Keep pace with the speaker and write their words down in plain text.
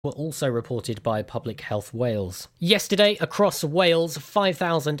were also reported by Public Health Wales. Yesterday, across Wales,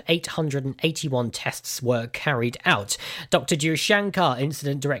 5,881 tests were carried out. Dr. Dhir Shankar,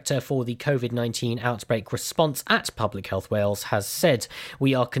 Incident Director for the COVID-19 outbreak response at Public Health Wales, has said,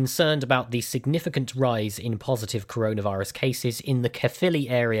 "We are concerned about the significant rise in positive coronavirus cases in the Caerphilly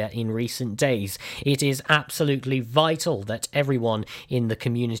area in recent days. It is absolutely vital that everyone in the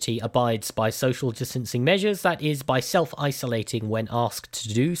community abides by social distancing measures, that is, by self-isolating when asked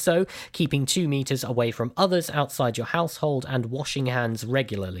to do so, keeping 2 meters away from others outside your household and washing hands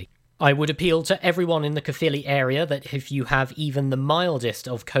regularly. I would appeal to everyone in the Caerphilly area that if you have even the mildest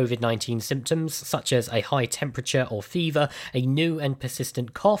of COVID-19 symptoms, such as a high temperature or fever, a new and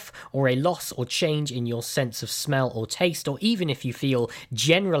persistent cough, or a loss or change in your sense of smell or taste, or even if you feel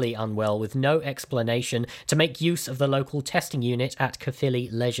generally unwell with no explanation, to make use of the local testing unit at Caerphilly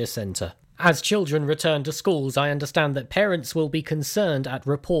Leisure Centre. As children return to schools, I understand that parents will be concerned at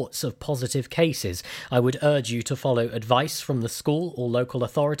reports of positive cases. I would urge you to follow advice from the school or local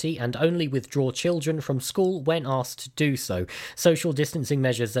authority and only withdraw children from school when asked to do so. Social distancing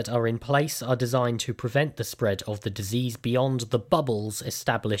measures that are in place are designed to prevent the spread of the disease beyond the bubbles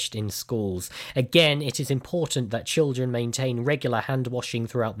established in schools. Again, it is important that children maintain regular hand washing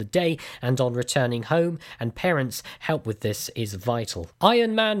throughout the day and on returning home, and parents' help with this is vital."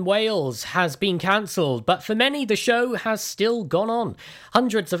 Ironman Wales has been cancelled, but for many the show has still gone on.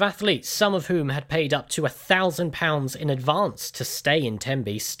 Hundreds of athletes, some of whom had paid up to £1,000 in advance to stay in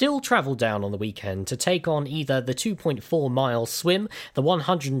Tenby, still travelled down on the weekend to take on either the 2.4-mile swim, the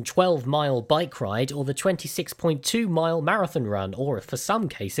 112-mile bike ride, or the 26.2-mile marathon run, or for some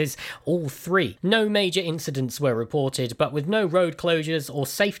cases, all three. No major incidents were reported, but with no road closures or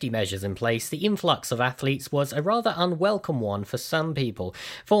safety measures in place, the influx of athletes was a rather unwelcome one for some people.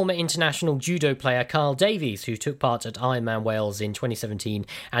 Former international judo player Carl Davies, who took part at Ironman Wales in 2017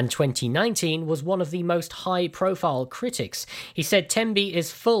 and 2019, was one of the most high-profile critics. He said Tenby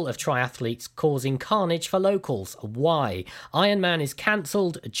is full of triathletes causing carnage for locals. Why? Ironman is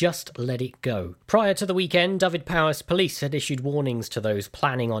cancelled, just let it go. Prior to the weekend, Dyfed-Powys Police had issued warnings to those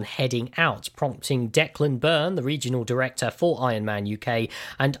planning on heading out, prompting Declan Byrne, the regional director for Ironman UK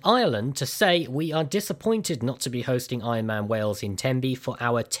and Ireland, to say, "We are disappointed not to be hosting Ironman Wales in Tenby for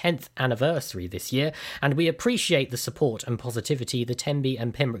our 10th anniversary this year, and we appreciate the support and positivity the Tenby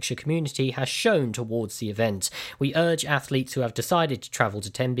and Pembrokeshire community has shown towards the event. We urge athletes who have decided to travel to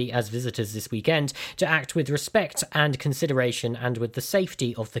Tenby as visitors this weekend to act with respect and consideration and with the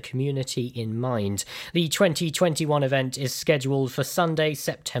safety of the community in mind." The 2021 event is scheduled for Sunday,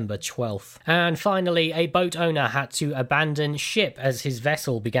 September 12th. And finally, a boat owner had to abandon ship as his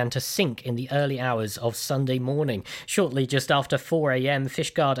vessel began to sink in the early hours of Sunday morning. Shortly just after 4 a.m,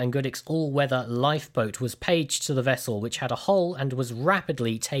 Fishguard and Goodwick's all-weather lifeboat was paged to the vessel, which had a hole and was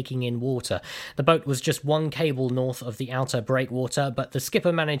rapidly taking in water. The boat was just one cable north of the outer breakwater, but the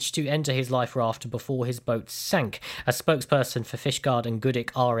skipper managed to enter his life raft before his boat sank. A spokesperson for Fishguard and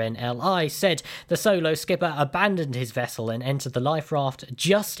Goodwick RNLI said the solo skipper abandoned his vessel and entered the life raft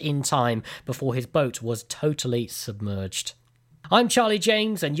just in time before his boat was totally submerged. I'm Charlie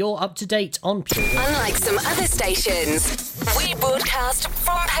James, and you're up to date on Pure West. Unlike some other stations, we broadcast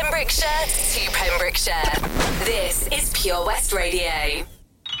from Pembrokeshire to Pembrokeshire. This is Pure West Radio.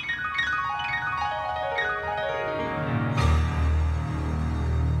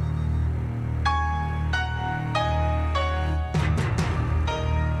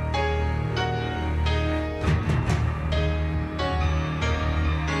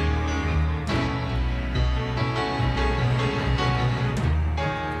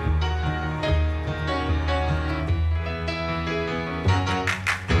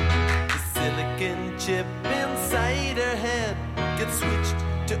 Chip inside her head gets switched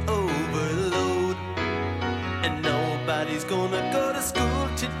to overload, and nobody's gonna go to school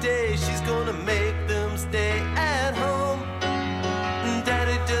today. She's gonna make them stay at home.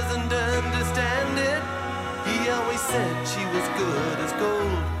 Daddy doesn't understand it. He always said she was good as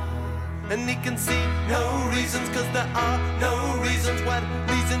gold, and he can see no reasons, 'cause there are no reasons. What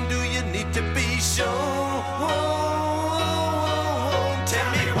reason do you need to be shown?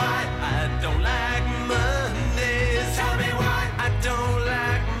 Tell me why I don't like Mondays. Tell me why I don't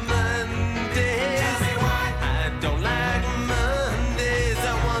like Mondays. Tell me why I don't like Mondays.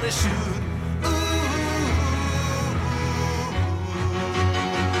 I wanna shoot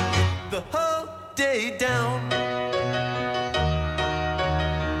the whole day down.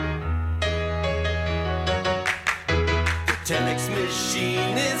 The telex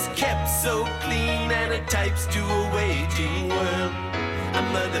machine is kept so clean, and it types to a waging world. A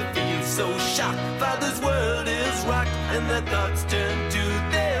mother feels so shocked, father's world is rocked, and their thoughts turn to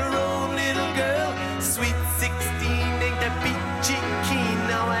their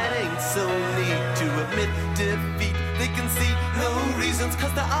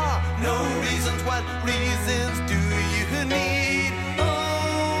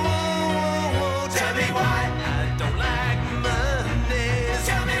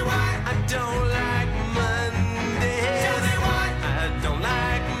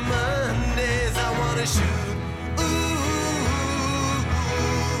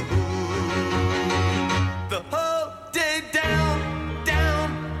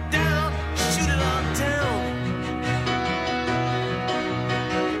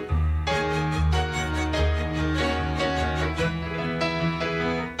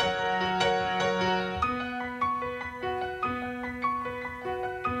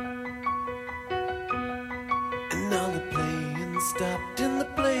stopped in the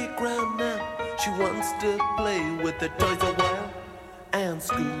playground now. She wants to play with the toys a while. And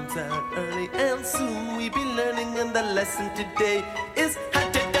school's out early, and soon we be learning. And the lesson today is how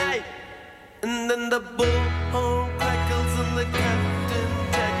to die. And then the bullhorn crackles and the captain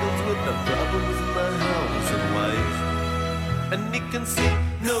tackles with the problems in the house and wife. And he can see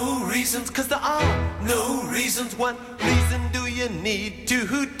no reasons, 'cause there are no reasons. What reason do you need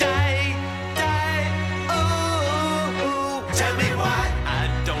to die? Die, oh, tell me why I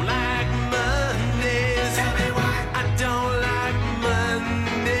don't like Mondays. Tell me why I don't like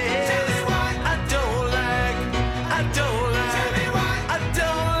Mondays. Tell me why I don't like, tell me why I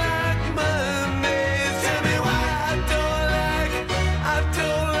don't like Mondays. Tell me why I don't like,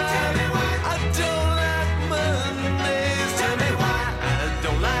 tell me why I don't like Mondays. Tell me why I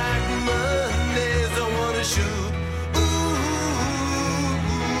don't like Mondays. I wanna shoot,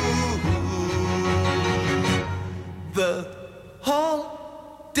 the whole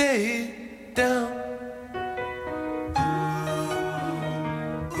day down.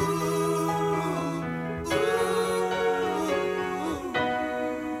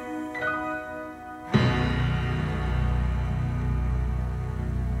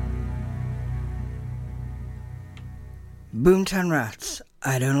 Boomtown Rats,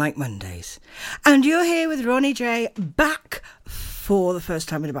 I Don't Like Mondays. And you're here with Ronnie J, back for the first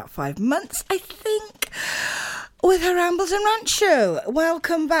time in about 5 months, I think, with her Rambles and Rants show.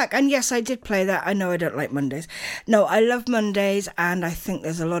 Welcome back. And yes, I did play that. I know I don't like Mondays. No, I love Mondays, and I think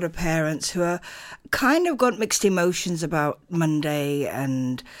there's a lot of parents who are kind of got mixed emotions about Monday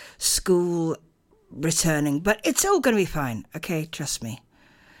and school returning, but it's all going to be fine, okay? Trust me.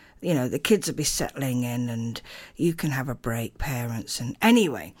 You know, the kids will be settling in and you can have a break, parents. And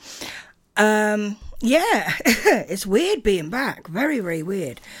anyway, yeah, it's weird being back. Very, very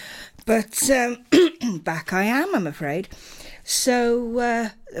weird. But back I am, I'm afraid. So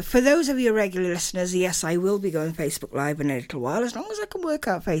for those of you regular listeners, yes, I will be going Facebook Live in a little while, as long as I can work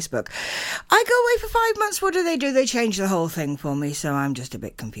out Facebook. I go away for 5 months. What do? They change the whole thing for me. So I'm just a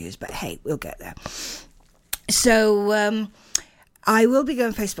bit confused. But hey, we'll get there. So I will be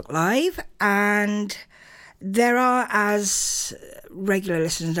going Facebook Live, and there are, as regular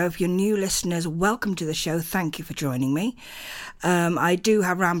listeners know, if you're new listeners, welcome to the show. Thank you for joining me. I do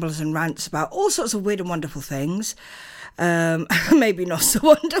have rambles and rants about all sorts of weird and wonderful things. Maybe not so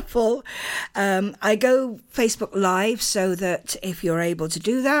wonderful. I go Facebook Live so that if you're able to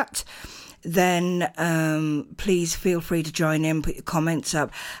do that, then please feel free to join in, put your comments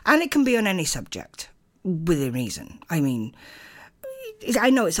up, and it can be on any subject within reason. I mean,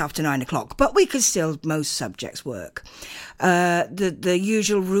 I know it's after 9 o'clock, but we could still, most subjects work. The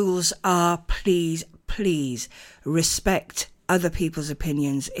usual rules are please respect other people's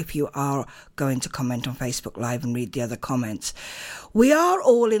opinions if you are going to comment on Facebook Live and read the other comments. We are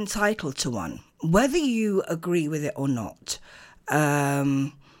all entitled to one, whether you agree with it or not.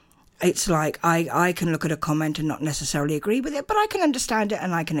 It's like I can look at a comment and not necessarily agree with it, but I can understand it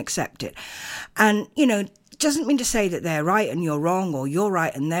and I can accept it. And, you know, doesn't mean to say that they're right and you're wrong, or you're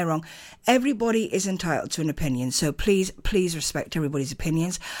right and they're wrong. Everybody is entitled to an opinion, so please respect everybody's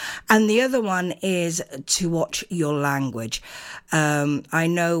opinions. And the other one is to watch your language. I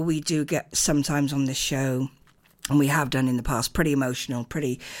know we do get sometimes on this show, and we have done in the past, pretty emotional,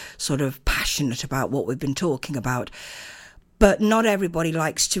 pretty sort of passionate about what we've been talking about. But not everybody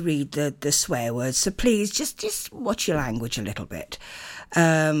likes to read the swear words, so please just watch your language a little bit.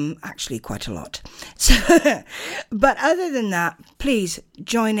 Actually quite a lot. So, but other than that, please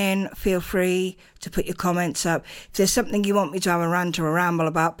join in, feel free to put your comments up. If there's something you want me to have a rant or a ramble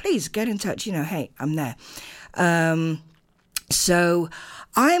about, please get in touch. You know, hey, I'm there. So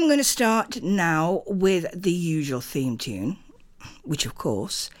I am going to start now with the usual theme tune, which of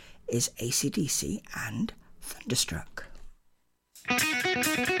course is AC/DC and Thunderstruck.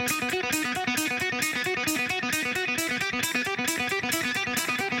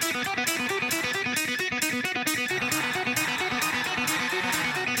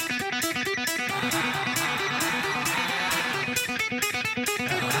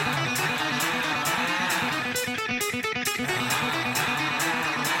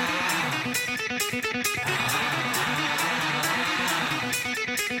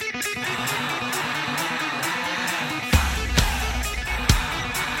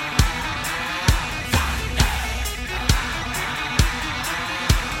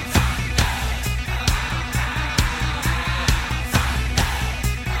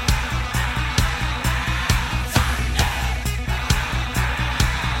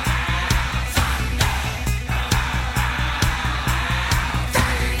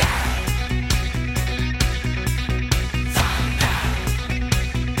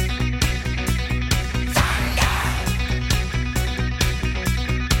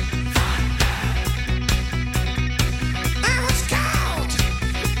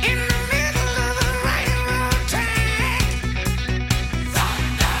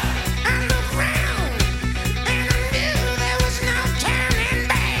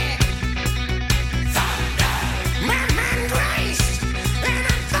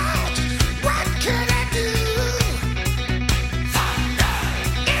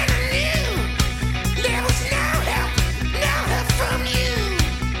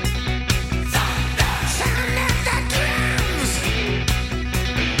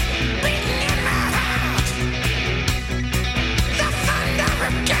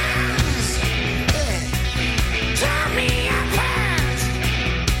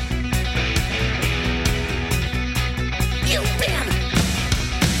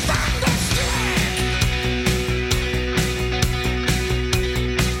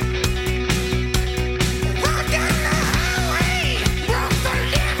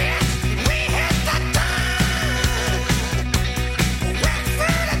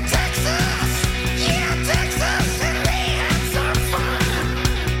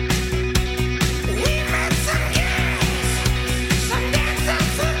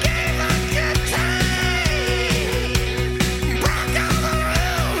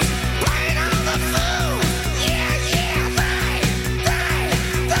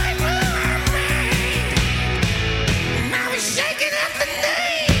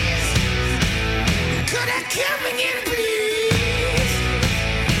 coming in, please.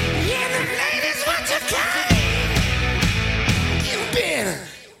 Yeah, the ladies want your kind. You've been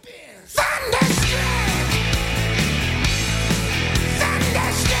thunderstruck.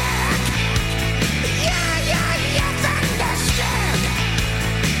 Thunderstruck. Yeah, yeah, yeah, thunderstruck.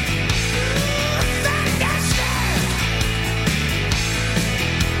 Thunderstruck.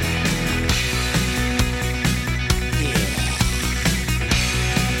 Yeah.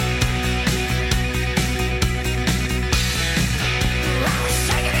 I was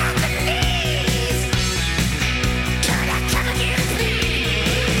shaking out the knees. Can I come again, please?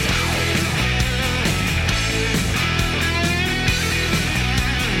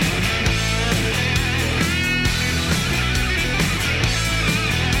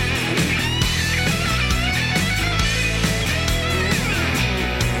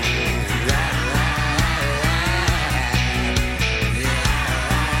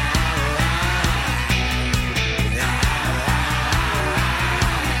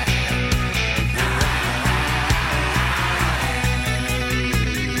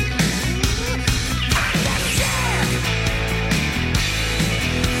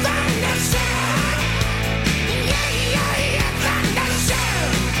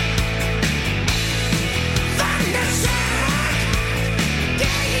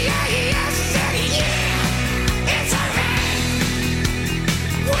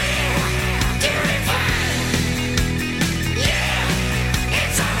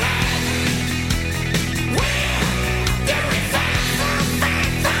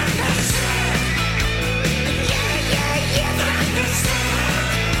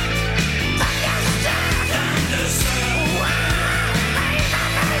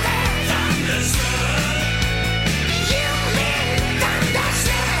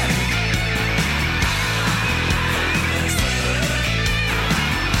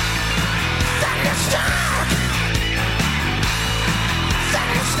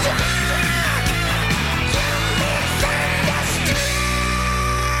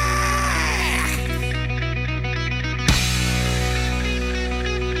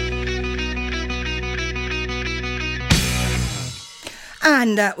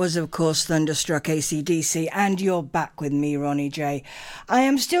 And that was, of course, Thunderstruck AC/DC, and you're back with me, Ronnie J. I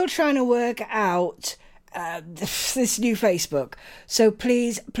am still trying to work out this new Facebook, so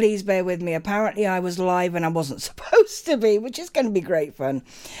please bear with me. Apparently I was live and I wasn't supposed to be, which is going to be great fun.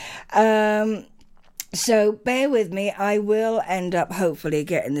 So bear with me. I will end up hopefully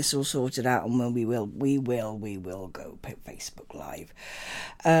getting this all sorted out, and we will go Facebook Live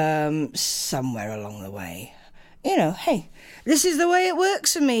somewhere along the way. You know, hey, this is the way it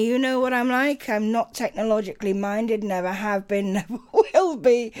works for me. You know what I'm like. I'm not technologically minded, never have been, never will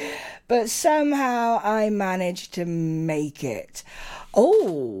be. But somehow I managed to make it.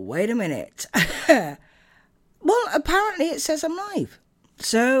 Oh, wait a minute. Well, apparently it says I'm live.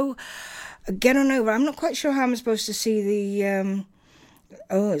 So get on over. I'm not quite sure how I'm supposed to see the...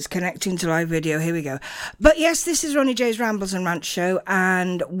 Oh, it's connecting to live video. Here we go. But yes, this is Ronnie J's Rambles and Rants show,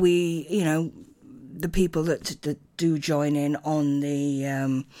 and we, you know, the people that do join in on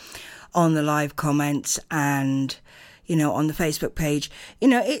the live comments and, you know, on the Facebook page, you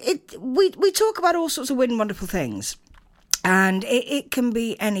know, we talk about all sorts of weird and wonderful things, and it can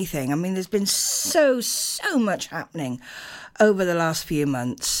be anything. I mean, there's been so much happening over the last few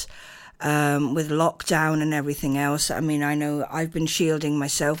months. With lockdown and everything else. I mean, I know I've been shielding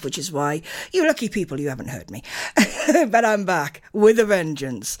myself, which is why, you lucky people, you haven't heard me. But I'm back with a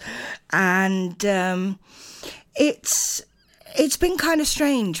vengeance. And it's been kind of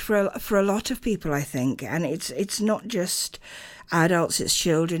strange for a lot of people, I think. And it's not just adults, it's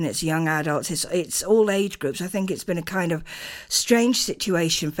children, it's young adults, it's all age groups. I think it's been a kind of strange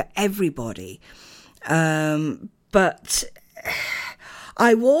situation for everybody. But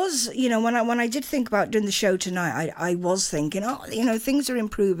I was, you know, when I did think about doing the show tonight, I was thinking, oh, you know, things are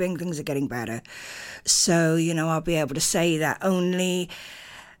improving, things are getting better. So, you know, I'll be able to say that. Only,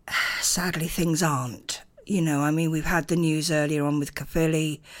 sadly, things aren't. You know, I mean, we've had the news earlier on with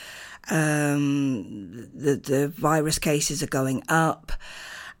Caerphilly. The virus cases are going up.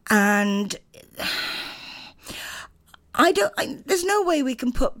 And there's no way we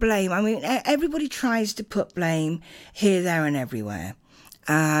can put blame. I mean, everybody tries to put blame here, there and everywhere.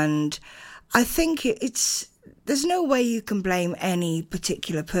 And I think there's no way you can blame any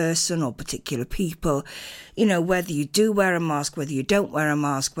particular person or particular people, you know, whether you do wear a mask, whether you don't wear a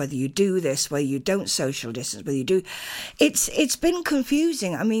mask, whether you do this, whether you don't social distance, whether you do. It's been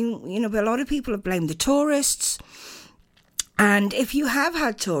confusing. I mean, you know, a lot of people have blamed the tourists. And if you have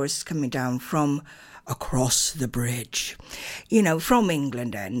had tourists coming down from across the bridge, you know, from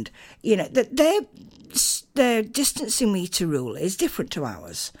England, and, you know, that they're their distancing meter rule is different to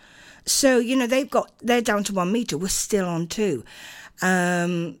ours. So, they're down to 1 metre. We're still on 2.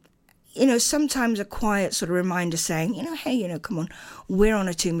 Sometimes a quiet sort of reminder saying, hey, come on, we're on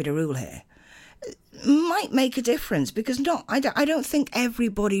a 2 metre rule here, might make a difference, because I don't think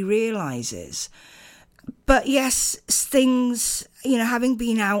everybody realises. But yes, things, having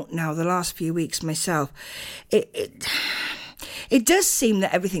been out now the last few weeks myself, it does seem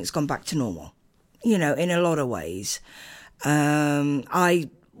that everything's gone back to normal, in a lot of ways. I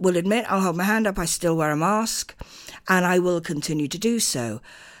will admit, I'll hold my hand up, I still wear a mask, and I will continue to do so.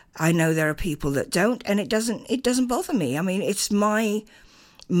 I know there are people that don't, and it doesn't bother me. I mean, it's my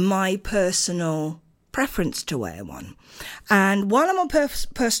personal preference to wear one. And while I'm on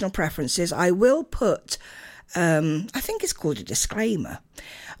personal preferences, I will put, I think it's called a disclaimer,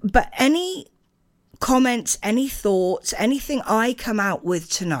 but any comments, any thoughts, anything I come out with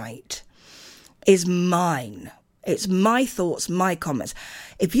tonight is mine. It's my thoughts, my comments.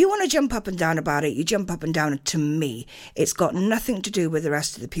 If you want to jump up and down about it, you jump up and down to me. It's got nothing to do with the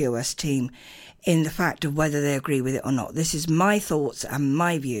rest of the POS team in the fact of whether they agree with it or not. This is my thoughts and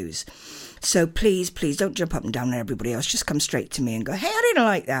my views. So please don't jump up and down on everybody else. Just come straight to me and go, hey, I didn't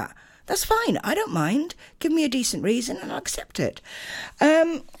like that. That's fine. I don't mind. Give me a decent reason and I'll accept it.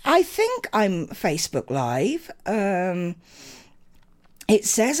 I think I'm Facebook Live. It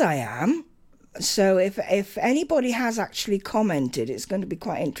says I am. So if anybody has actually commented, it's going to be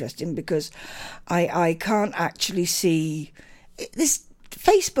quite interesting, because I can't actually see this.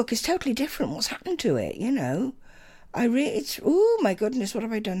 Facebook is totally different. What's happened to it? Oh my goodness, what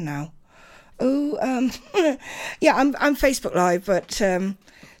have I done now? Yeah, I'm Facebook Live, but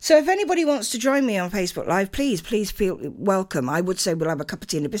so if anybody wants to join me on Facebook Live, please feel welcome. I would say we'll have a cup of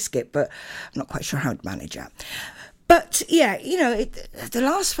tea and a biscuit, but I'm not quite sure how to manage that. But yeah, the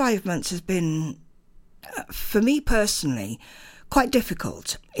last 5 months has been, for me personally, quite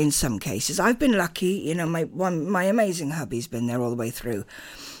difficult in some cases. I've been lucky, my amazing hubby's been there all the way through.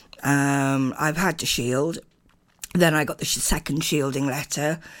 I've had to shield. Then I got the second shielding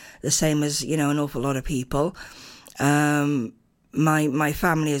letter, the same as, an awful lot of people. My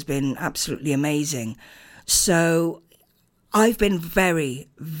family has been absolutely amazing. So I've been very,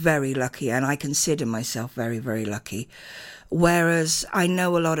 very lucky, and I consider myself very, very lucky. Whereas I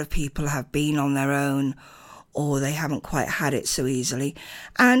know a lot of people have been on their own, or they haven't quite had it so easily.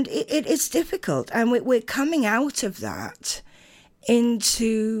 And it's difficult. And we're coming out of that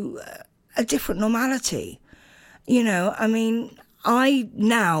into a different normality. I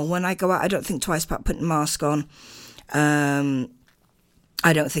now, when I go out, I don't think twice about putting a mask on.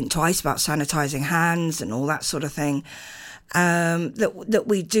 I don't think twice about sanitising hands and all that sort of thing. That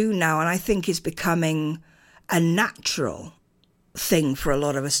we do now, and I think is becoming a natural thing for a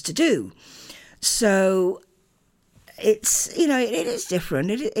lot of us to do. So it's, it is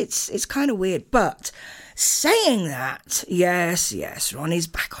different. It's kind of weird. But saying that, yes, Ronnie's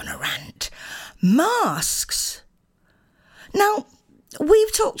back on a rant. Masks. Now,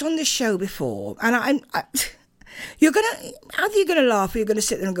 we've talked on this show before, and either you're gonna laugh or you're gonna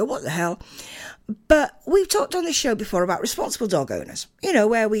sit there and go, what the hell? But we've talked on this show before about responsible dog owners,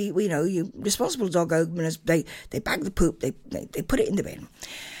 where we responsible dog owners, they bag the poop, they put it in the bin.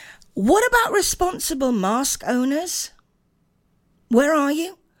 What about responsible mask owners? Where are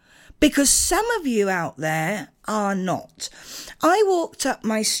you? Because some of you out there are not. I walked up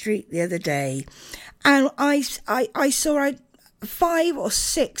my street the other day and I saw 5 or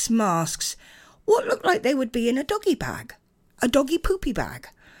 6 masks, what looked like they would be in a doggy bag, a doggy poopy bag,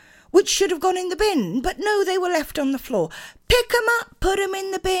 which should have gone in the bin, but no, they were left on the floor. Pick them up, put them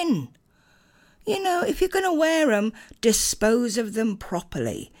in the bin. If you're going to wear them, dispose of them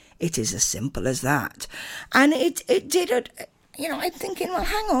properly. It is as simple as that. And it did it. I'm thinking, well,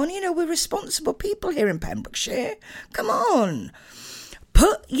 hang on, we're responsible people here in Pembrokeshire. Come on.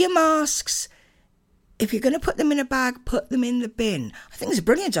 Put your masks. If you're going to put them in a bag, put them in the bin. I think it's a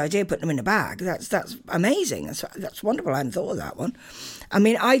brilliant idea, putting them in a bag. That's amazing. That's wonderful. I hadn't thought of that one. I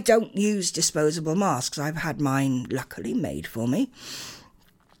mean, I don't use disposable masks. I've had mine, luckily, made for me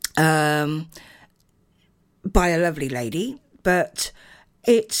by a lovely lady. But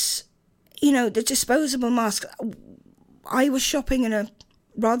it's, the disposable mask. I was shopping in a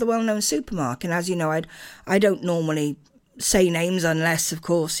rather well-known supermarket, and as you know, I don't normally say names unless, of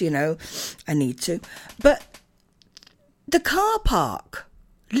course, I need to. But the car park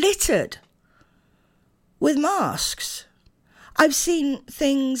littered with masks. I've seen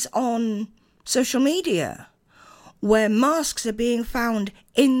things on social media where masks are being found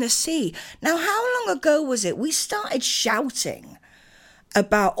in the sea. Now, how long ago was it we started shouting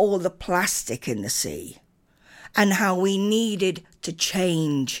about all the plastic in the sea? and how we needed to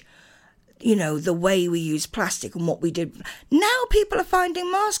change, you know, the way we use plastic and what we did. Now people are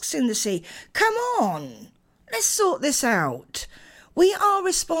finding masks in the sea. Come on, let's sort this out. We are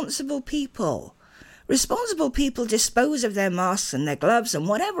responsible people. Responsible people dispose of their masks and their gloves and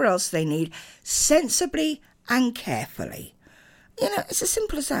whatever else they need sensibly and carefully. You know, it's as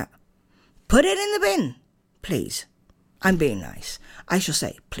simple as that. Put it in the bin, please. I'm being nice. I shall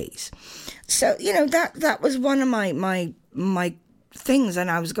say, please. So, you know, that was one of my things,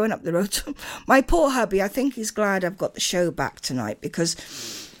 and I was going up the road to my poor hubby. I think he's glad I've got the show back tonight, because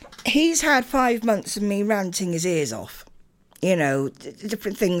he's had 5 months of me ranting his ears off. You know,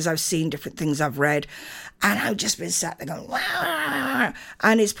 different things I've seen, different things I've read, and I've just been sat there going, wow,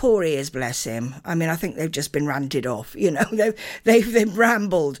 and his poor ears, bless him. I mean, I think they've just been ranted off, you know, they've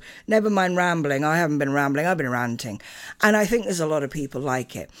rambled. Never mind rambling, I haven't been rambling, I've been ranting. And I think there's a lot of people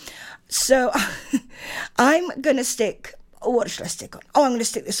like it. So I'm going to stick, what shall I stick on? Oh, I'm going to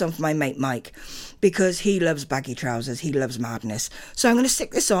stick this on for my mate Mike, because he loves baggy trousers, he loves madness. So I'm going to stick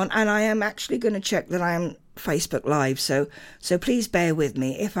this on, and I am actually going to check that I am Facebook Live, so please bear with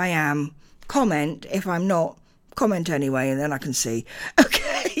me. If I am, comment. If I'm not, comment anyway, and then I can see.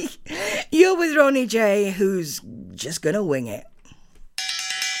 Okay, you're with Ronnie J, who's just gonna wing it.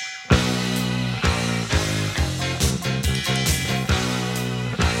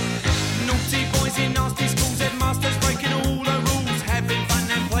 Naughty boys in nasty schools, headmasters breaking all the rules, having fun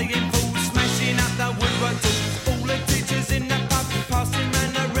and playing fools, smashing up the woodwork tools. All the teachers in the pub, passing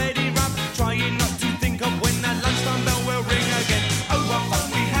round a ready rub, trying not to think of when the lunchtime bell will ring again. Oh, what fun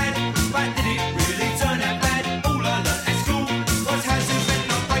we had, but did it really turn out bad? All I learnt at school was hasn't meant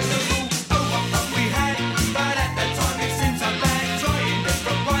not break the rule. Oh, what fun we had, but at the time it seemed so bad, trying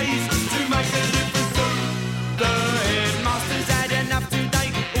different ways to make a difference too. The headmaster's had enough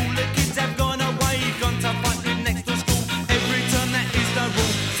today, all the kids have gone away, gone to fight with next to school. Every term that is the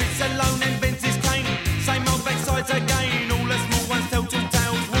rule, sits alone and bends his cane, same old backsides again. All the small ones tell two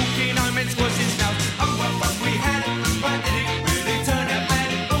tales, walking home and squashing snails. Oh, what fun we had, but did it really turn out bad?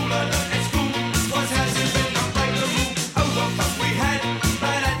 All I learnt at school was hasn't been not break the rule. Oh, what fun we had,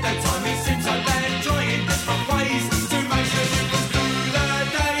 but at the time it seemed so bad, trying different ways to make a difference through the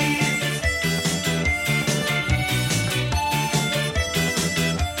days.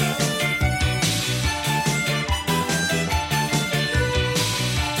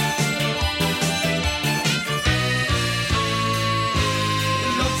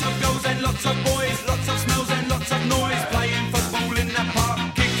 Lots of girls and lots of boys, lots of smells and lots of noise, playing football in the park,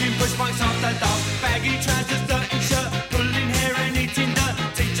 kicking push bikes after dark, baggy trousers, dirty shirt, pulling hair and eating dirt.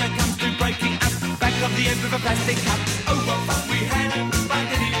 Teacher comes to breaking up, back of the head with a plastic cup. Oh, what fun we had, but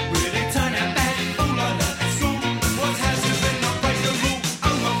did it really turn out bad? All I learnt at school was hasn't been not break the rule.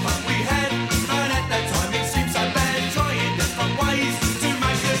 Oh, what fun we had, but at that time it seemed so bad, trying different ways to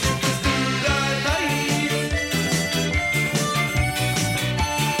make a difference through the days.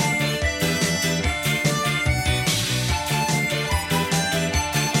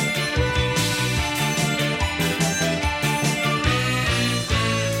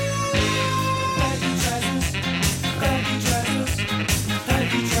 Baggy trousers, baggy trousers,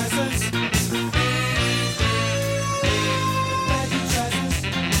 baggy trousers. Baggy trousers,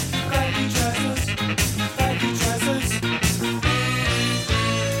 baggy trousers, baggy trousers.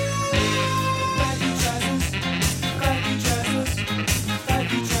 Baggy trousers, baggy trousers,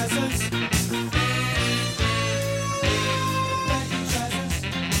 baggy trousers. Baggy trousers,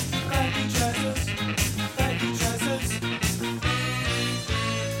 baggy trousers,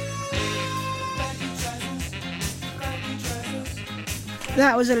 baggy trousers.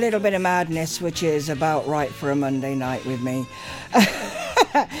 That was a little bit of madness, which is about right for a Monday night with me.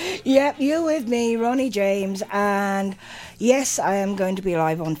 Yep, you're with me, Ronnie James, and yes, I am going to be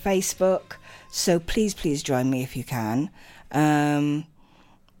live on Facebook, so please join me if you can. We're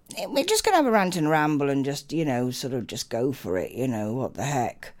just going to have a rant and ramble and just, you know, sort of just go for it, you know, what the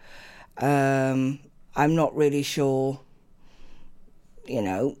heck. I'm not really sure, you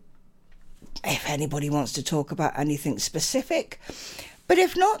know, if anybody wants to talk about anything specific. But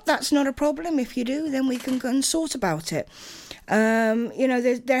if not, that's not a problem. If you do, then we can go and sort about it. You know,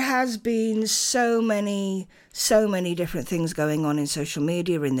 there has been so many different things going on in social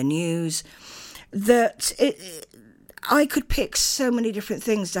media, in the news, that I could pick so many different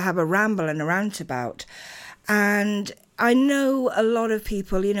things to have a ramble and a rant about. And I know a lot of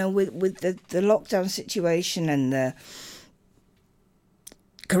people, you know, with the lockdown situation and the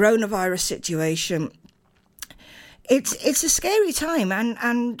coronavirus situation, it's a scary time,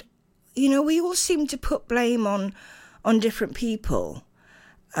 and you know, we all seem to put blame on different people.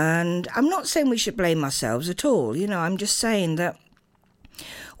 And I'm not saying we should blame ourselves at all. I'm just saying that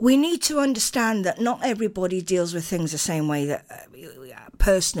we need to understand that not everybody deals with things the same way that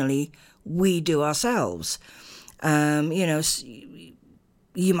personally we do ourselves.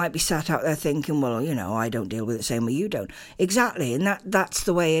 You might be sat out there thinking, well, I don't deal with it the same way you don't. Exactly, and that's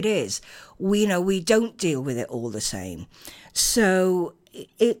the way it is. We don't deal with it all the same. So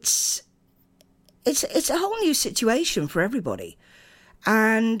it's a whole new situation for everybody.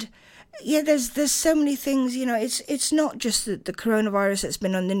 And yeah, there's so many things, it's not just the coronavirus that's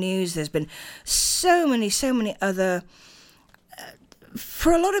been on the news. There's been so many other,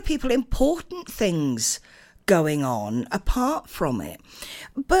 for a lot of people, important things going on apart from it.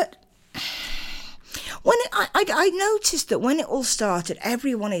 But when I noticed that when it all started,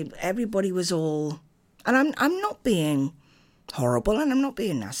 everybody was all, and I'm not being horrible and I'm not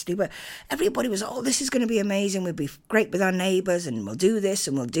being nasty, but everybody was, this is going to be amazing, we'll be great with our neighbours and we'll do this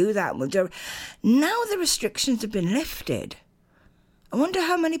and we'll do that and we'll do. Now the restrictions have been lifted. I wonder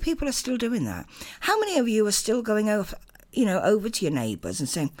how many people are still doing that. How many of you are still going over to your neighbours and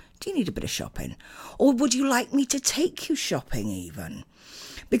saying, do you need a bit of shopping? Or would you like me to take you shopping even?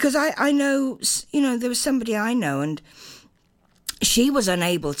 Because I know, there was somebody I know and she was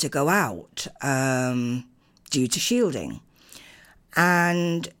unable to go out due to shielding.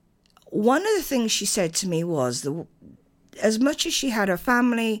 And one of the things she said to me was, as much as she had her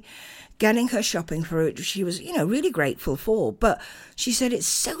family getting her shopping for it, she was, really grateful for. But she said it's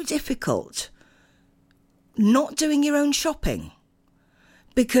so difficult not doing your own shopping.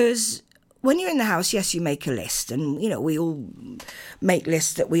 Because when you're in the house, yes, you make a list. And, we all make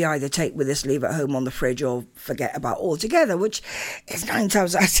lists that we either take with us, leave at home on the fridge, or forget about altogether, which is 9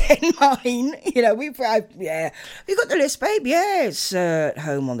 times out of 10 mine. We've got the list, babe. Yeah, it's at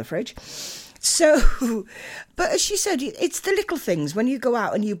home on the fridge. So, but as she said, it's the little things. When you go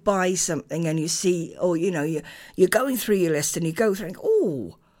out and you buy something and you see, or, you're going through your list and you go through and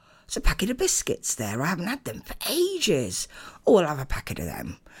go, there's a packet of biscuits there. I haven't had them for ages. I'll have a packet of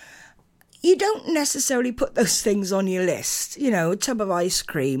them. You don't necessarily put those things on your list, a tub of ice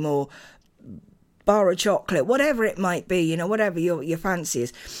cream or bar of chocolate, whatever it might be, whatever your fancy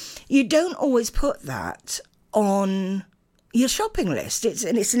is. You don't always put that on your shopping list. It's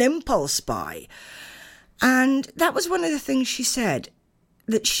an impulse buy. And that was one of the things she said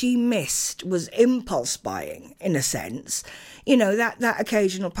that she missed, was impulse buying, in a sense. That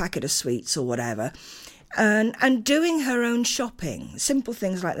occasional packet of sweets or whatever. And doing her own shopping, simple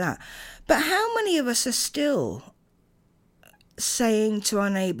things like that. But how many of us are still saying to our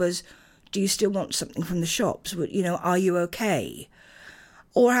neighbours, do you still want something from the shops? Are you okay?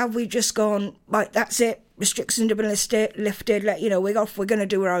 Or have we just gone, right, that's it, restrictions have been lifted, we're off, we're going to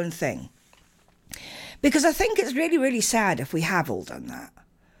do our own thing? Because I think it's really, really sad if we have all done that.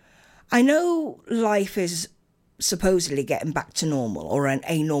 I know life is supposedly getting back to normal, or an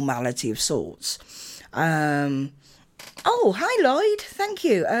anormality of sorts. Hi, Lloyd. Thank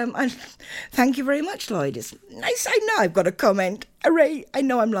you. Thank you very much, Lloyd. It's nice. I know I've got a comment. Hooray. I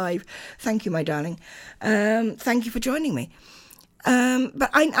know I'm live. Thank you, my darling. Thank you for joining me. But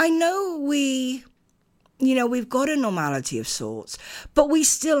I know we've got a normality of sorts, but we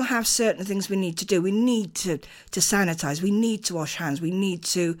still have certain things we need to do. We need to sanitize. We need to wash hands. We need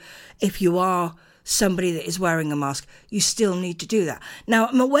to, if you are somebody that is wearing a mask, you still need to do that. Now,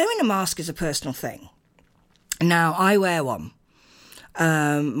 wearing a mask is a personal thing. Now, I wear one.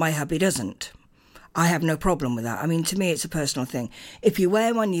 My hubby doesn't. I have no problem with that. I mean, to me, it's a personal thing. If you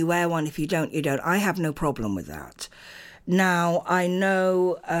wear one, you wear one. If you don't, you don't. I have no problem with that. Now, I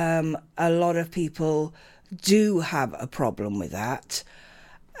know a lot of people do have a problem with that,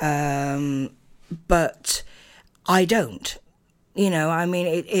 but I don't.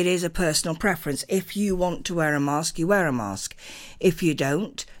 It is a personal preference. If you want to wear a mask, you wear a mask. If you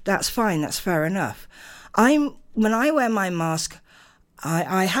don't, that's fine. That's fair enough. When I wear my mask,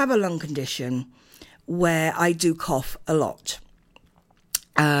 I have a lung condition where I do cough a lot.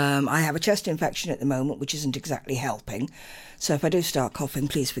 I have a chest infection at the moment, which isn't exactly helping. So if I do start coughing,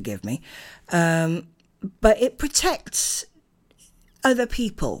 please forgive me. But it protects other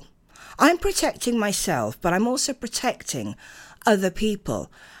people. I'm protecting myself, but I'm also protecting other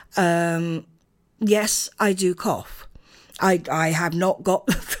people. Yes, I do cough. I have not got,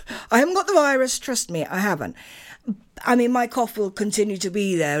 I haven't got the virus, trust me, I haven't. I mean, my cough will continue to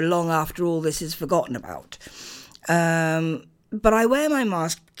be there long after all this is forgotten about. But I wear my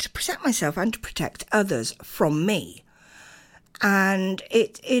mask to protect myself and to protect others from me. And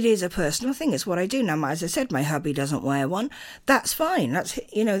it is a personal thing. It's what I do. Now, as I said, my hubby doesn't wear one. That's fine.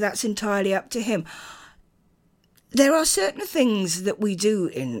 That's entirely up to him. there are certain things that we do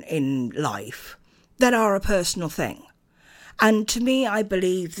in life that are a personal thing. And to me, I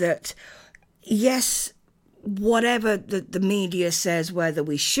believe that, yes, whatever the media says, whether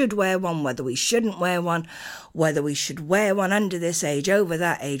we should wear one, whether we shouldn't wear one, whether we should wear one under this age, over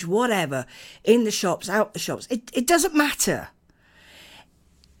that age, whatever, in the shops, out the shops, it doesn't matter.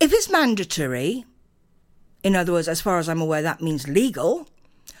 If it's mandatory, in other words, as far as I'm aware, that means legal,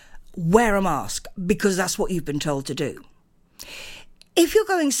 wear a mask, because that's what you've been told to do. If you're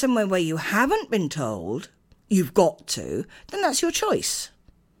going somewhere where you haven't been told you've got to, then that's your choice.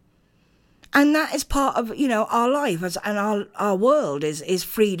 And that is part of, our life and our world is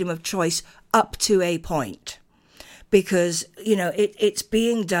freedom of choice up to a point. Because, it's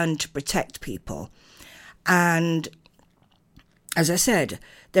being done to protect people. And as I said,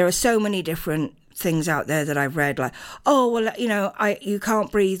 there are so many different things out there that I've read, like, you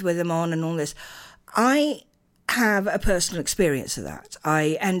can't breathe with them on and all this. I have a personal experience of that.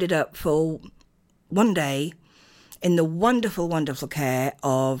 I ended up for one day in the wonderful, wonderful care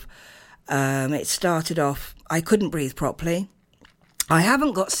of, it started off, I couldn't breathe properly. I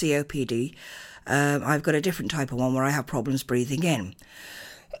haven't got COPD. I've got a different type of one where I have problems breathing in.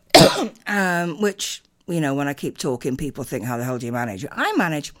 Which, when I keep talking, people think, how the hell do you manage? I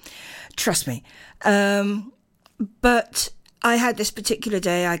manage. Trust me. But I had this particular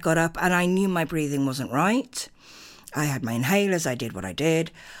day, I got up and I knew my breathing wasn't right. I had my inhalers, I did what I did.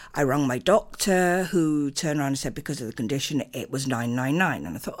 I rang my doctor, who turned around and said because of the condition, it was 999.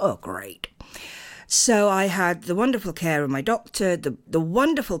 And I thought, oh, great. So I had the wonderful care of my doctor, the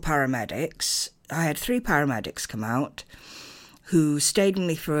wonderful paramedics. I had 3 paramedics come out who stayed with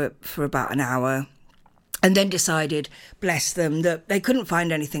me for about an hour and then decided, bless them, that they couldn't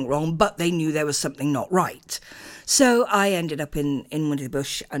find anything wrong, but they knew there was something not right. So I ended up in Windy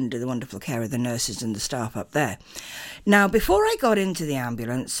Bush under the wonderful care of the nurses and the staff up there. Now, before I got into the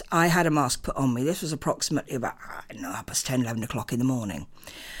ambulance, I had a mask put on me. This was approximately about, 10, 11 o'clock in the morning.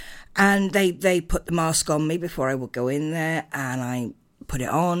 And they put the mask on me before I would go in there, and I put it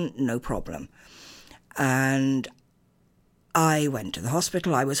on, no problem. And I went to the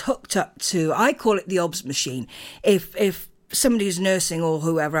hospital. I was hooked up to, I call it the OBS machine. If somebody who's nursing or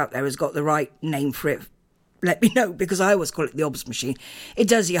whoever out there has got the right name for it, let me know, because I always call it the OBS machine. It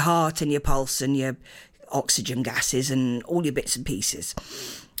does your heart and your pulse and your oxygen gases and all your bits and pieces.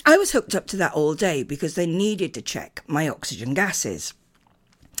 I was hooked up to that all day because they needed to check my oxygen gases.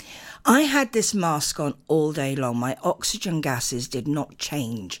 I had this mask on all day long. My oxygen gases did not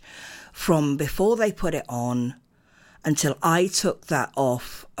change from before they put it on until I took that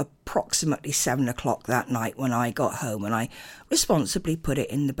off approximately 7 o'clock that night when I got home, and I responsibly put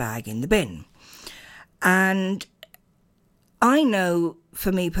it in the bag in the bin. And I know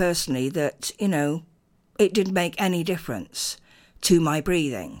for me personally that, it didn't make any difference to my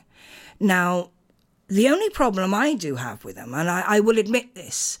breathing. Now, the only problem I do have with them, and I will admit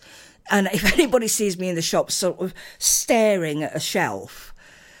this, and if anybody sees me in the shop sort of staring at a shelf,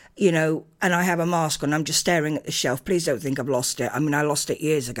 and I have a mask on, I'm just staring at the shelf, please don't think I've lost it. I mean, I lost it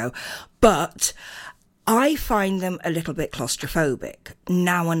years ago. But I find them a little bit claustrophobic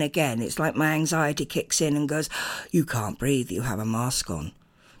now and again. It's like my anxiety kicks in and goes, you can't breathe, you have a mask on.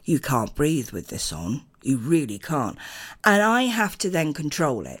 You can't breathe with this on. You really can't. And I have to then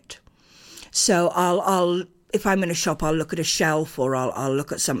control it. So I'll if I'm in a shop, I'll look at a shelf or I'll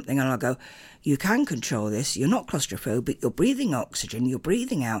look at something and I'll go, you can control this. You're not claustrophobic. You're breathing oxygen. You're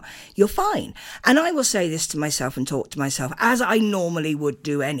breathing out. You're fine. And I will say this to myself and talk to myself as I normally would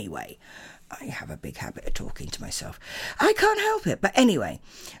do anyway. I have a big habit of talking to myself. I can't help it. But anyway,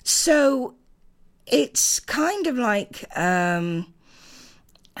 so it's kind of like,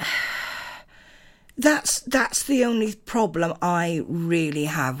 that's the only problem I really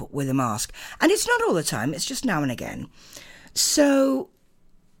have with a mask. And it's not all the time. It's just now and again. So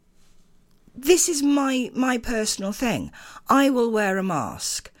this is my personal thing. I will wear a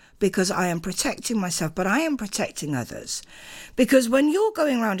mask because I am protecting myself, but I am protecting others. Because when you're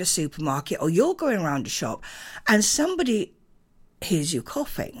going around a supermarket or you're going around a shop and somebody hears you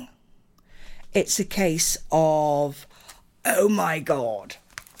coughing, it's a case of, oh my God,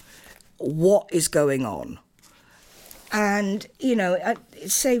 what is going on? And,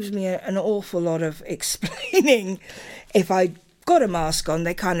 it saves me an awful lot of explaining. If I got a mask on,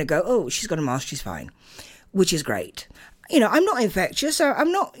 they kind of go, oh, she's got a mask, she's fine, which is great. I'm not infectious, so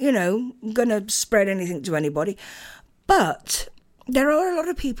I'm not, going to spread anything to anybody. But there are a lot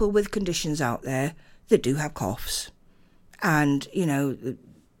of people with conditions out there that do have coughs. And,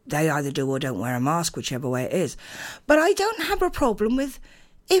 they either do or don't wear a mask, whichever way it is. But I don't have a problem with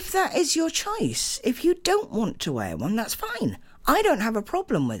if that is your choice, if you don't want to wear one, that's fine. I don't have a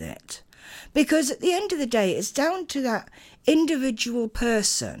problem with it. Because at the end of the day, it's down to that individual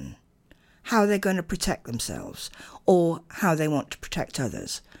person how they're going to protect themselves or how they want to protect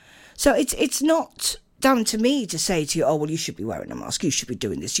others. So it's not down to me to say to you, oh, well, you should be wearing a mask, you should be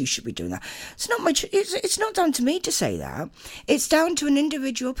doing this, you should be doing that. It's not down to me to say that. It's down to an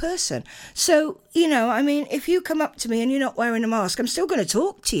individual person. So, if you come up to me and you're not wearing a mask, I'm still going to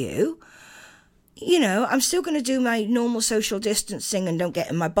talk to you. I'm still going to do my normal social distancing and don't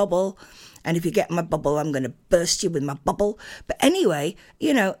get in my bubble. And if you get in my bubble, I'm going to burst you with my bubble. But anyway,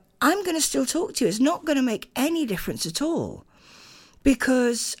 I'm going to still talk to you. It's not going to make any difference at all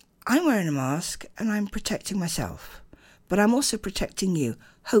because I'm wearing a mask and I'm protecting myself. But I'm also protecting you,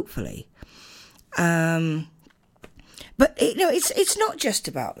 hopefully. But it's not just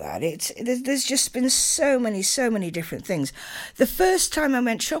about that. There's just been so many different things. The first time I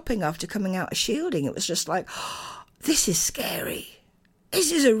went shopping after coming out of shielding, it was just like, oh, this is scary.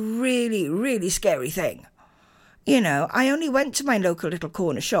 This is a really, really scary thing. I only went to my local little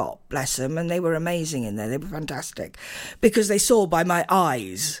corner shop, bless them, and they were amazing in there. They were fantastic because they saw by my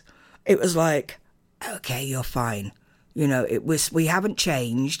eyes. It was like, okay, you're fine. We haven't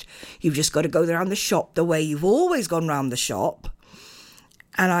changed. You've just got to go around the shop the way you've always gone round the shop.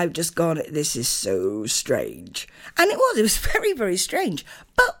 And I've just gone, this is so strange. And it was very, very strange.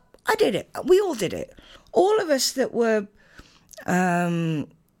 But I did it. We all did it. All of us that were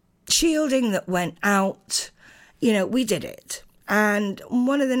shielding, that went out, we did it. And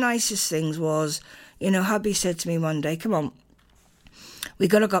one of the nicest things was, hubby said to me one day, come on, we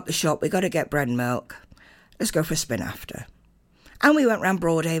got to go up the shop. We got to get bread and milk. Let's go for a spin after. And we went round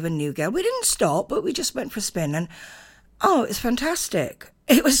Broadhaven, Newgate. We didn't stop, but we just went for a spin. And, it was fantastic.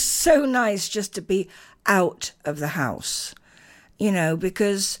 It was so nice just to be out of the house,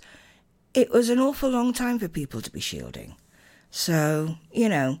 because it was an awful long time for people to be shielding. So,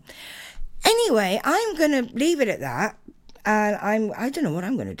 Anyway, I'm going to leave it at that. And I don't know what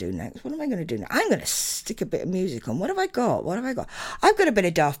I'm going to do next. What am I going to do next? I'm going to stick a bit of music on. What have I got? I've got a bit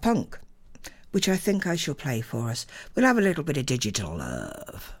of Daft Punk, which I think I shall play for us. We'll have a little bit of Digital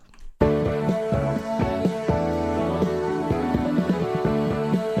Love.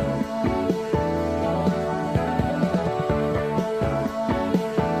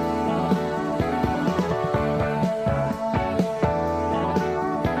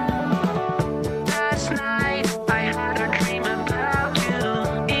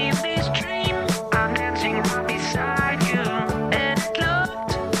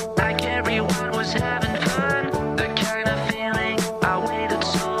 Everyone was having fun, the kind of feeling I waited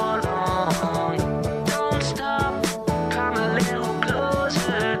so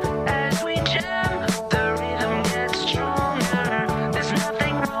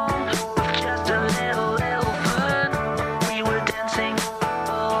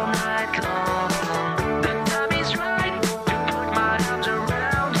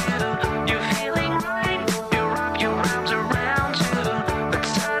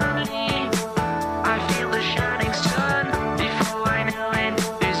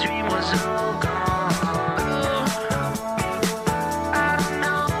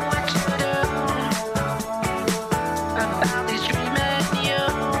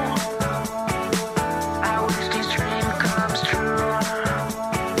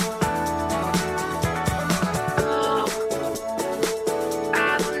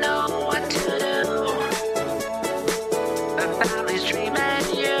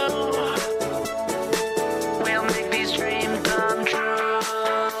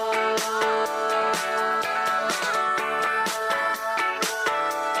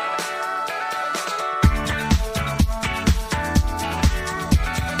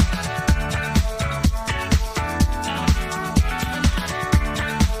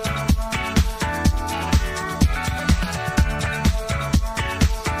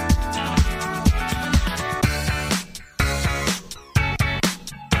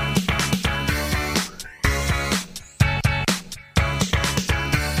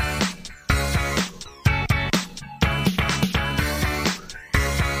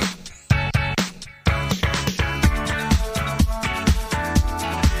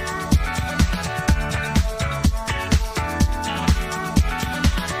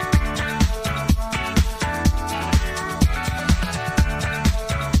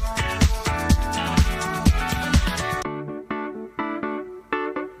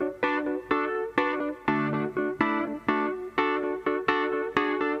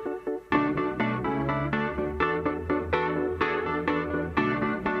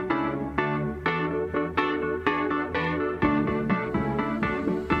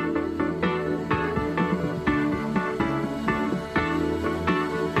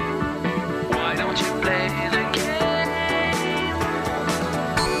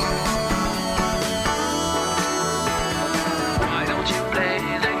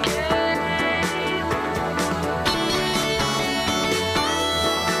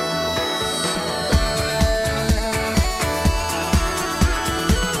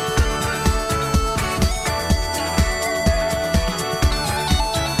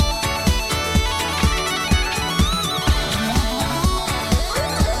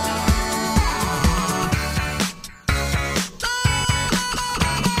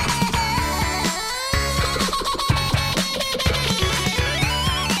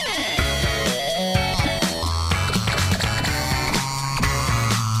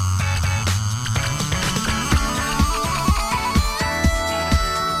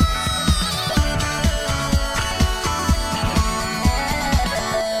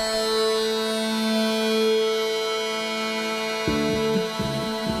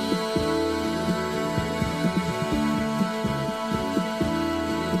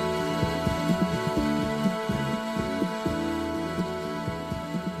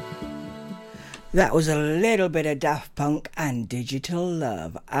That was a little bit of Daft Punk and Digital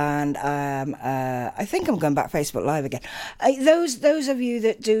Love, and I think I'm going back Facebook Live again. Those of you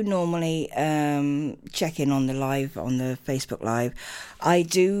that do normally check in on the Facebook Live, I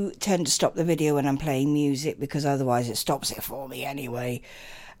do tend to stop the video when I'm playing music because otherwise it stops it for me anyway,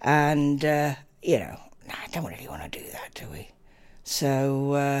 and I don't really want to do that, do we?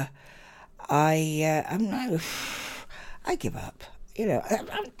 So I give up.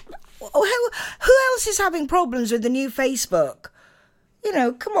 Who else is having problems with the new Facebook?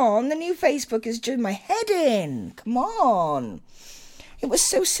 Come on, the new Facebook is doing my head in. Come on. It was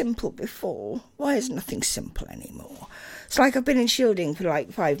so simple before. Why is nothing simple anymore? It's like I've been in shielding for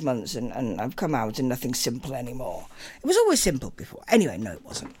like 5 months and I've come out and nothing's simple anymore. It was always simple before. Anyway, no, it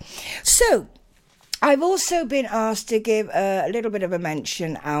wasn't. So, I've also been asked to give a little bit of a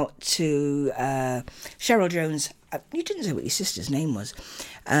mention out to Cheryl Jones. You didn't say what your sister's name was.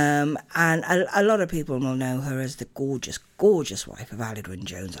 And a lot of people will know her as the gorgeous, gorgeous wife of Alidwin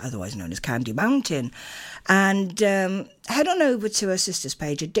Jones, otherwise known as Candy Mountain. And head on over to her sister's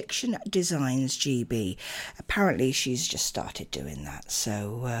page, Addiction Designs GB. Apparently she's just started doing that.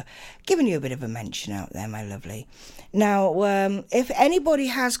 So giving you a bit of a mention out there, my lovely. Now, if anybody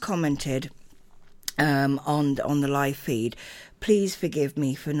has commented on the live feed, please forgive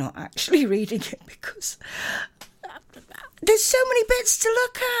me for not actually reading it because there's so many bits to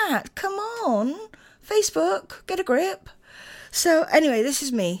look at. Come on, Facebook, get a grip. So anyway, this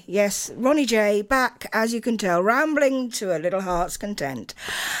is me. Yes, Ronnie J, back, as you can tell, rambling to a little heart's content.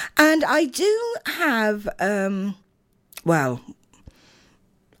 And I do have, I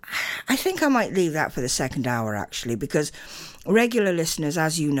think I might leave that for the second hour, actually, because regular listeners,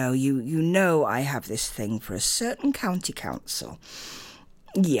 as you know I have this thing for a certain county council.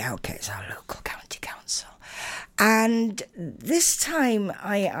 Yeah, okay, it's our local county council. And this time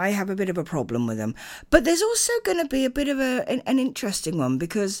I have a bit of a problem with them. But there's also going to be a bit of an interesting one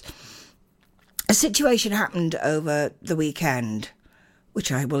because a situation happened over the weekend,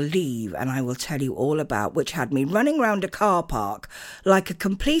 which I will leave and I will tell you all about, which had me running round a car park like a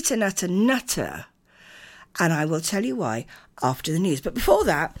complete and utter nutter. And I will tell you why after the news. But before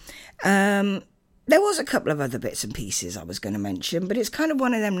that, there was a couple of other bits and pieces I was going to mention, but it's kind of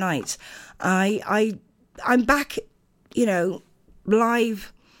one of them nights. I'm back,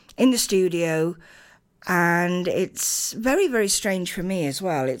 live in the studio, and it's very, very strange for me as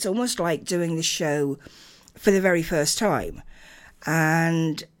well. It's almost like doing the show for the very first time.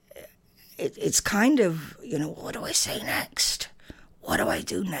 And it's kind of, what do I say next? What do I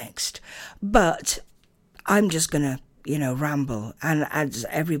do next? But I'm just going to, ramble. And as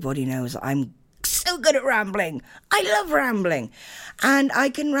everybody knows, I'm so good at rambling. I love rambling. And I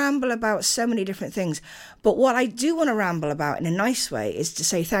can ramble about so many different things. But what I do want to ramble about in a nice way is to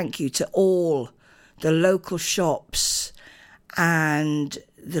say thank you to all the local shops and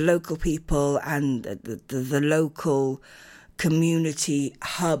the local people and the local community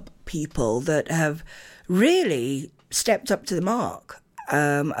hub people that have really stepped up to the mark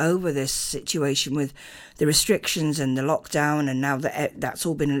over this situation with the restrictions and the lockdown, and now that that's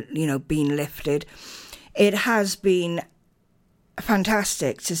all been been lifted. It has been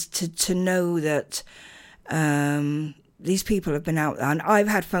fantastic to know that these people have been out there, and I've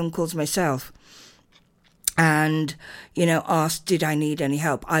had phone calls myself and asked did I need any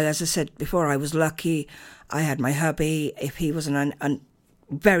help. As I said before, I was lucky. I had my hubby. If he wasn't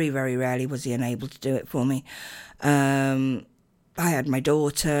very, very rarely was he unable to do it for me. I had my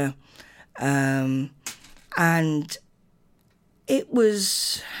daughter, and it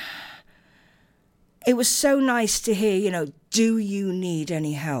was so nice to hear, do you need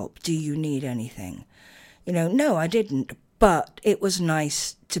any help? Do you need anything? No, I didn't, but it was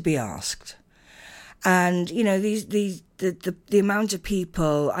nice to be asked. And, the amount of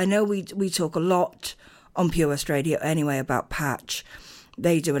people, I know we talk a lot on Pure West Radio anyway about Patch.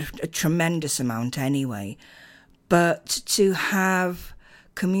 They do a tremendous amount anyway. But to have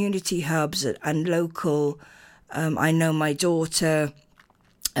community hubs and local, I know my daughter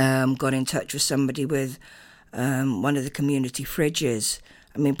got in touch with somebody with one of the community fridges.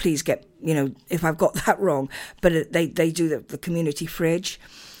 I mean, please get, if I've got that wrong, but they do the community fridge.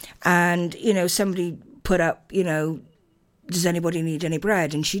 And, somebody put up, does anybody need any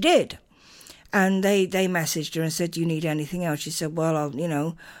bread? And she did. And they messaged her and said, do you need anything else? She said, well,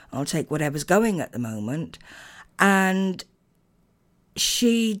 I'll take whatever's going at the moment. And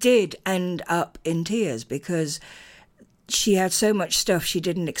she did end up in tears because she had so much stuff she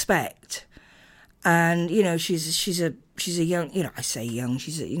didn't expect. And, she's a young, I say young,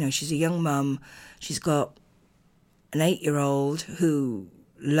 she's a young mum. She's got an 8-year-old who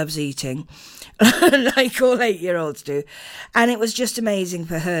loves eating, like all 8-year-olds do. And it was just amazing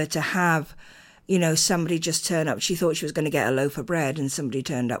for her to have, you know, somebody just turn up. She thought she was going to get a loaf of bread, and somebody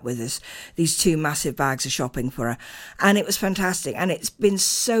turned up with these 2 massive bags of shopping for her. And it was fantastic. And it's been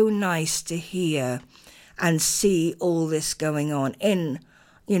so nice to hear and see all this going on in,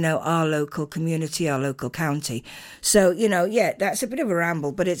 you know, our local community, our local county. So, you know, yeah, that's a bit of a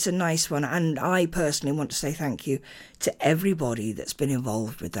ramble, but it's a nice one. And I personally want to say thank you to everybody that's been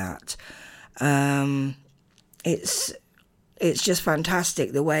involved with that. It's just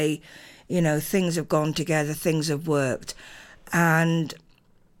fantastic the way, you know, things have gone together, things have worked. And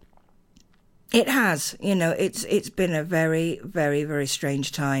it has, you know, it's been a very, very, very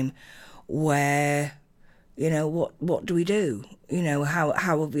strange time where, you know, what do we do? You know, how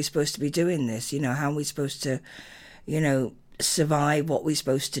are we supposed to be doing this? You know, how are we supposed to, you know, survive? What we're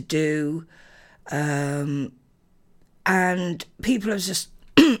supposed to do? And people have just,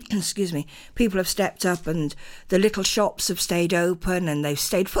 excuse me, people have stepped up, and the little shops have stayed open, and they've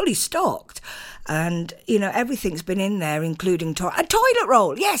stayed fully stocked. And, you know, everything's been in there, including a toilet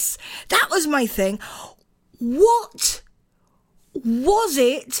roll. Yes, that was my thing. What was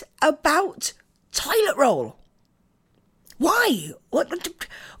it about toilet roll? Why? Where did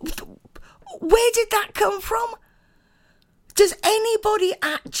that come from? Does anybody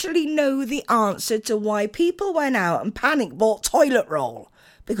actually know the answer to why people went out and panic bought toilet roll?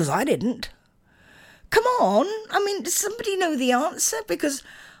 Because I didn't. Come on. I mean, does somebody know the answer? Because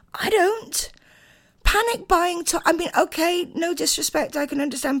I don't. Panic buying, I mean, okay, no disrespect. I can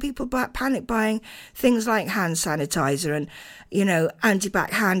understand people panic buying things like hand sanitizer and, you know,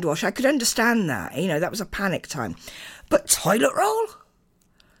 anti-bac hand wash. I could understand that. You know, that was a panic time. But toilet roll?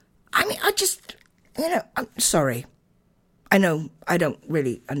 I mean, I just, you know, I'm sorry. I know I don't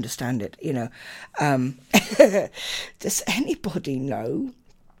really understand it, you know. Does anybody know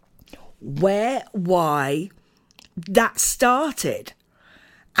why that started?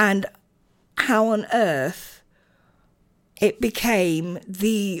 And how on earth it became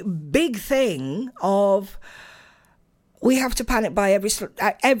the big thing of, we have to panic buy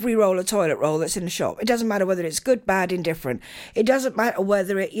every roll of toilet roll that's in the shop. It doesn't matter whether it's good, bad, indifferent. It doesn't matter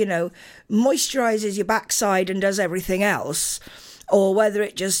whether it, you know, moisturises your backside and does everything else, or whether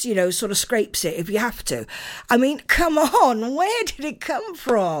it just, you know, sort of scrapes it if you have to. I mean, come on, where did it come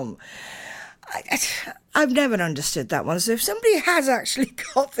from? I've never understood that one. So if somebody has actually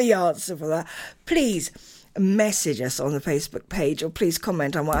got the answer for that, please message us on the Facebook page, or please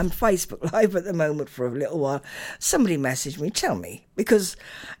comment on what I'm Facebook Live at the moment for a little while. Somebody message me, tell me, because,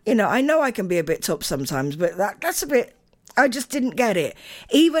 you know I can be a bit top sometimes, but that's a bit, I just didn't get it.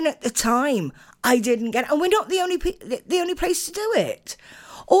 Even at the time, I didn't get it. And we're not the only place to do it.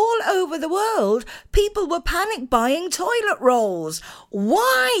 All over the world, people were panic buying toilet rolls.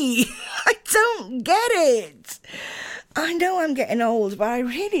 Why? I don't get it. I know I'm getting old, but I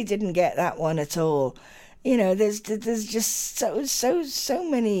really didn't get that one at all. You know, there's just so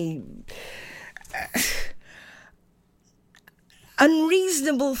many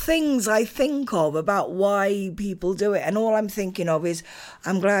unreasonable things I think of about why people do it. And all I'm thinking of is,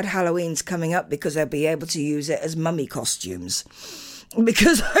 I'm glad Halloween's coming up, because they'll be able to use it as mummy costumes.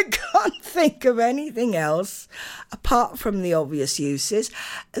 Because I can't think of anything else, apart from the obvious uses,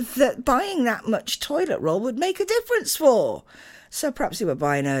 that buying that much toilet roll would make a difference for. So perhaps they were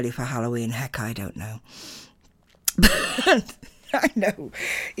buying early for Halloween. Heck, I don't know. I know.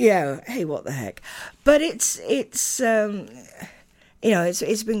 Yeah, hey, what the heck. But it's you know,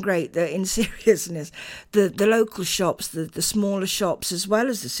 it's been great that, in seriousness, the local shops, the smaller shops, as well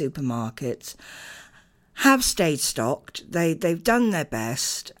as the supermarkets, have stayed stocked. They've done their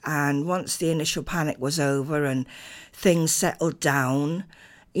best, and once the initial panic was over and things settled down,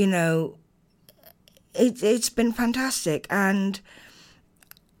 you know, it's been fantastic. And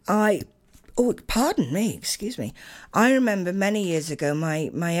pardon me, excuse me. I remember many years ago,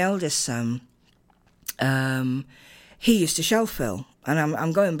 my eldest son, he used to shelf fill. And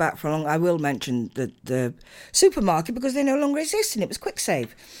I'm going back for a long. I will mention the supermarket, because they no longer exist, and it was Quick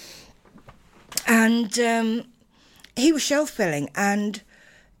Save. And he was shelf filling, and,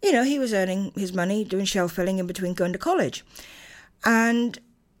 you know, he was earning his money doing shelf filling in between going to college. And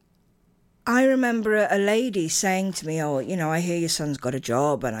I remember a lady saying to me, "Oh, you know, I hear your son's got a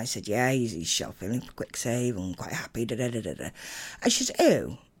job." And I said, "Yeah, he's shelf filling for Quick Save and quite happy." Da, da, da, da, da. And she said,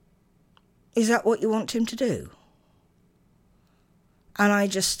 "Oh, is that what you want him to do?" And I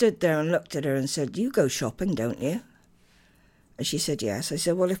just stood there and looked at her and said, "You go shopping, don't you?" And she said, "Yes." I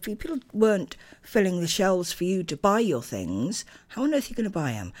said, "Well, if people weren't filling the shelves for you to buy your things, how on earth are you going to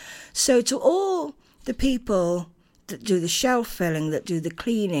buy them?" So to all the people that do the shelf filling, that do the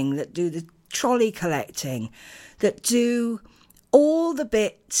cleaning, that do the trolley collecting, that do all the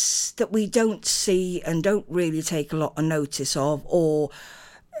bits that we don't see and don't really take a lot of notice of, or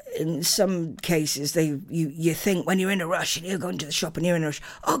in some cases you think when you're in a rush and you're going to the shop and you're in a rush,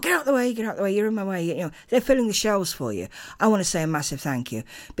 oh, get out the way, you're in my way. You know, they're filling the shelves for you. I want to say a massive thank you,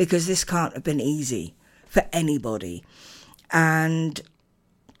 because this can't have been easy for anybody. And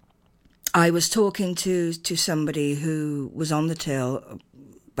I was talking to somebody who was on the till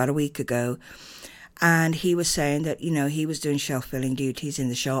about a week ago, and he was saying that, you know, he was doing shelf filling duties in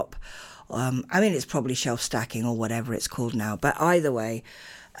the shop. I mean, it's probably shelf stacking or whatever it's called now, but either way,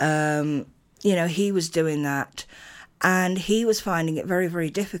 you know, he was doing that, and he was finding it very, very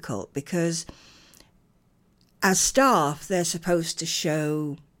difficult, because as staff, they're supposed to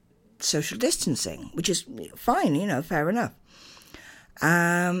show social distancing, which is fine, you know, fair enough.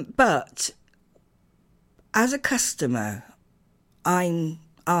 But as a customer, I'm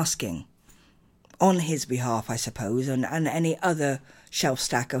asking on his behalf, I suppose, and any other shelf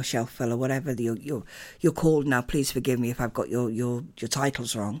stacker, shelf filler, whatever you're called now. Please forgive me if I've got your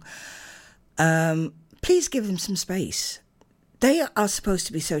titles wrong. Please give them some space. They are supposed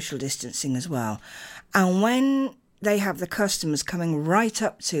to be social distancing as well. And when they have the customers coming right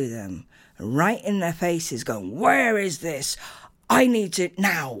up to them, right in their faces, going, "Where is this? I need it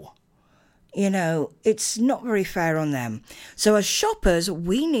now." You know, it's not very fair on them. So as shoppers,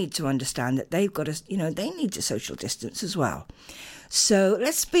 we need to understand that they've got to, you know, they need to social distance as well. So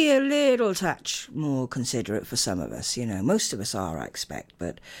let's be a little touch more considerate for some of us. You know, most of us are, I expect,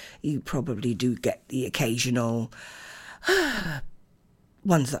 but you probably do get the occasional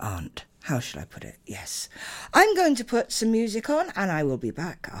ones that aren't. How should I put it? Yes. I'm going to put some music on, and I will be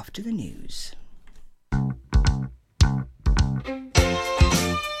back after the news.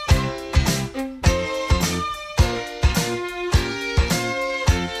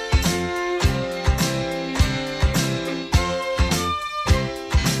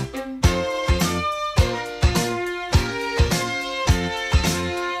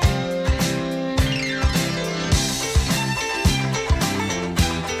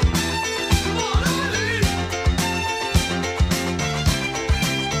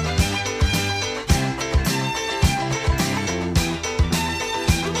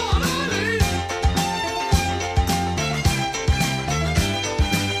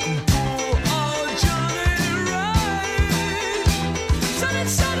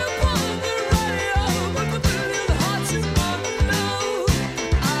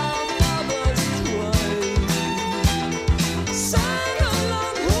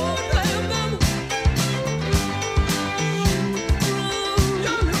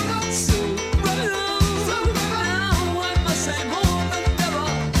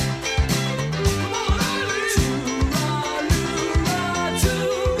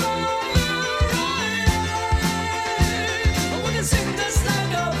 Sing this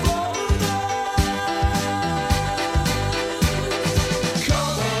like a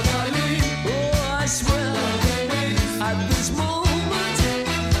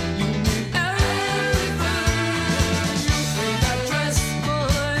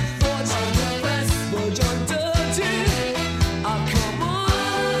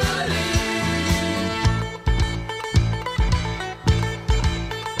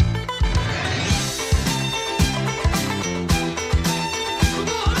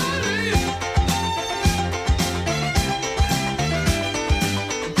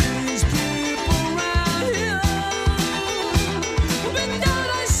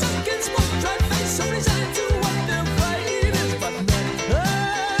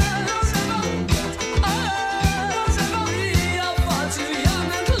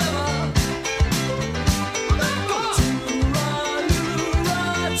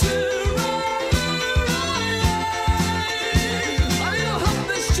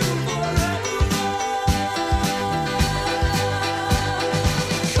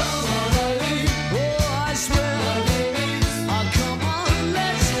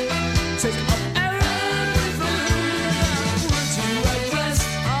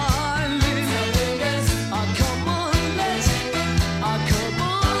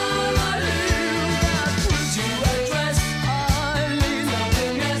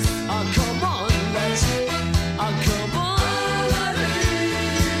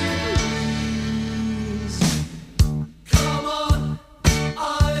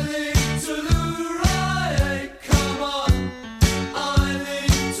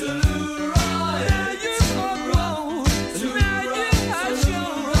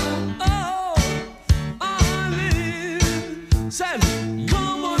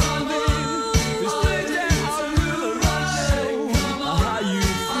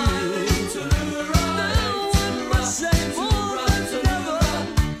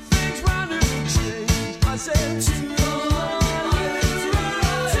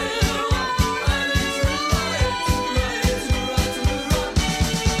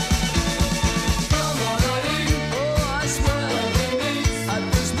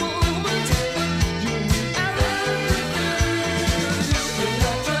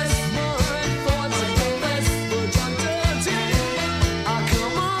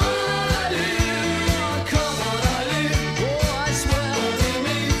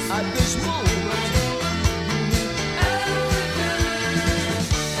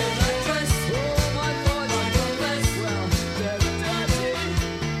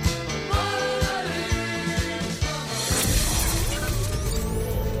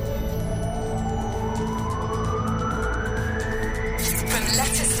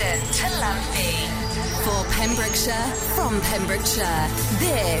to Lampy. For Pembrokeshire, from Pembrokeshire,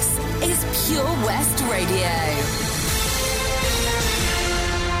 this is Pure West Radio.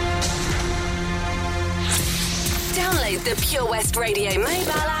 Download the Pure West Radio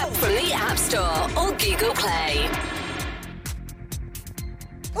mobile app from the App Store or Google Play.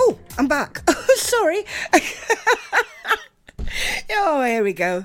 Oh, I'm back. Sorry. Oh, here we go.